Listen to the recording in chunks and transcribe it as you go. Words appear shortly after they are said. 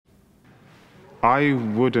I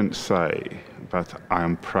wouldn't say that I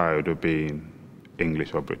am proud of being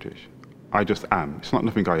English or British. I just am. It's not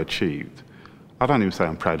nothing I achieved. I don't even say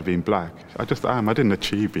I'm proud of being black. I just am. I didn't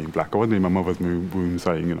achieve being black. I wasn't in my mother's womb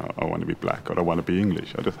saying, you know, I want to be black or I want to be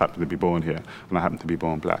English. I just happened to be born here, and I happened to be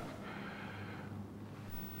born black.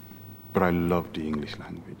 But I love the English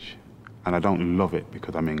language. And I don't love it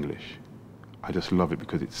because I'm English. I just love it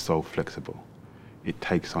because it's so flexible. It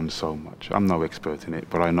takes on so much. I'm no expert in it,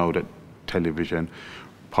 but I know that television,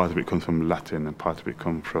 part of it comes from Latin and part of it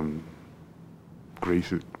comes from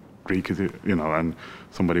Greek, is it, you know, and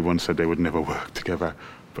somebody once said they would never work together,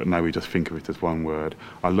 but now we just think of it as one word.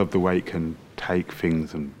 I love the way it can take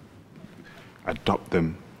things and adopt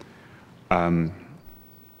them. But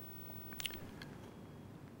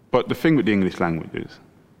the thing with the English language is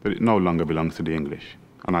that it no longer belongs to the English,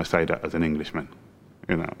 and I say that as an Englishman,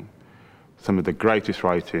 you know. Some of the greatest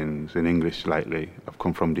writings in English lately have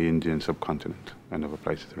come from the Indian subcontinent and other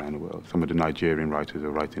places around the world. Some of the Nigerian writers are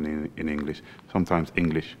writing in English, sometimes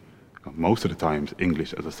English, most of the times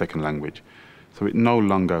English as a second language. So it no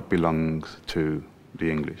longer belongs to the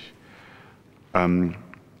English. And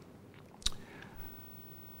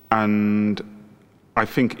I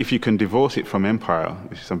think if you can divorce it from empire,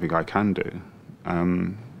 which is something I can do,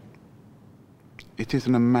 it is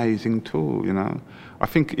an amazing tool, you know. I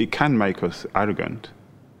think it can make us arrogant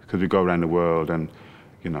because we go around the world and,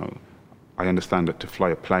 you know, I understand that to fly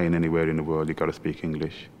a plane anywhere in the world, you've got to speak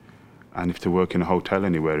English. And if to work in a hotel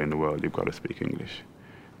anywhere in the world, you've got to speak English.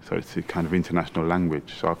 So it's a kind of international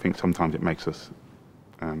language. So I think sometimes it makes us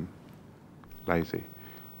lazy,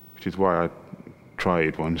 which is why I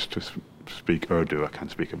tried once to speak Urdu. I can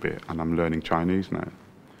speak a bit, and I'm learning Chinese now.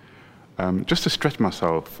 Just to stretch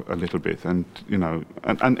myself a little bit, and you know,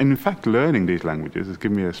 and in fact, learning these languages has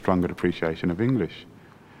given me a stronger appreciation of English.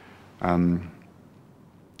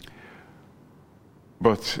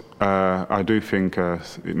 But I do think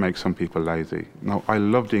it makes some people lazy. No, I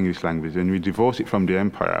love the English language, and we divorce it from the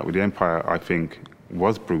empire. With the empire, I think,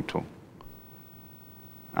 was brutal,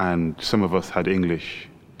 and some of us had English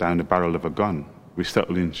down the barrel of a gun. We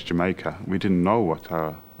settled into Jamaica. We didn't know what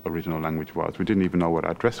our original language was. We didn't even know what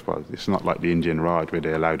our dress was. It's not like the Indian Raj where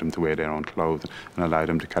they allowed them to wear their own clothes and allowed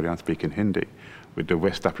them to carry on speaking Hindi. With the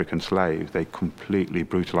West African slaves, they completely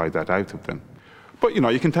brutalized that out of them. But, you know,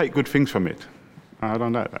 you can take good things from it. I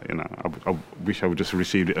don't know that, you know. I wish I would just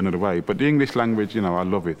received it another way. But the English language, you know, I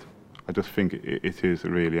love it. I just think it is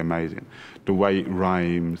really amazing. The way it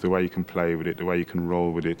rhymes, the way you can play with it, the way you can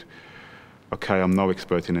roll with it. Okay, I'm no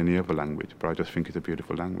expert in any other language, but I just think it's a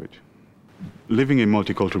beautiful language. Living in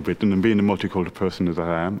multicultural Britain and being a multicultural person as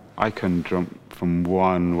I am, I can jump from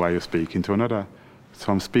one way of speaking to another.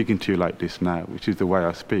 So I'm speaking to you like this now, which is the way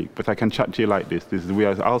I speak. But I can chat to you like this. This is the way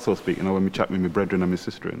I also speak, you know, when we chat with my brethren and my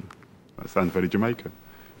sister. That sounds very Jamaican.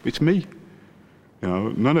 It's me. You know,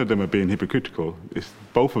 none of them are being hypocritical.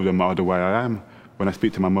 Both of them are the way I am. When I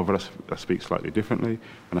speak to my mother, I speak slightly differently.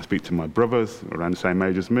 When I speak to my brothers, around the same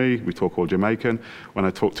age as me, we talk all Jamaican. When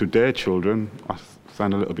I talk to their children, I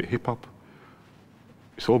sound a little bit hip-hop.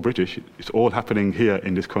 It's all British. It's all happening here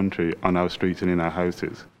in this country, on our streets and in our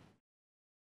houses.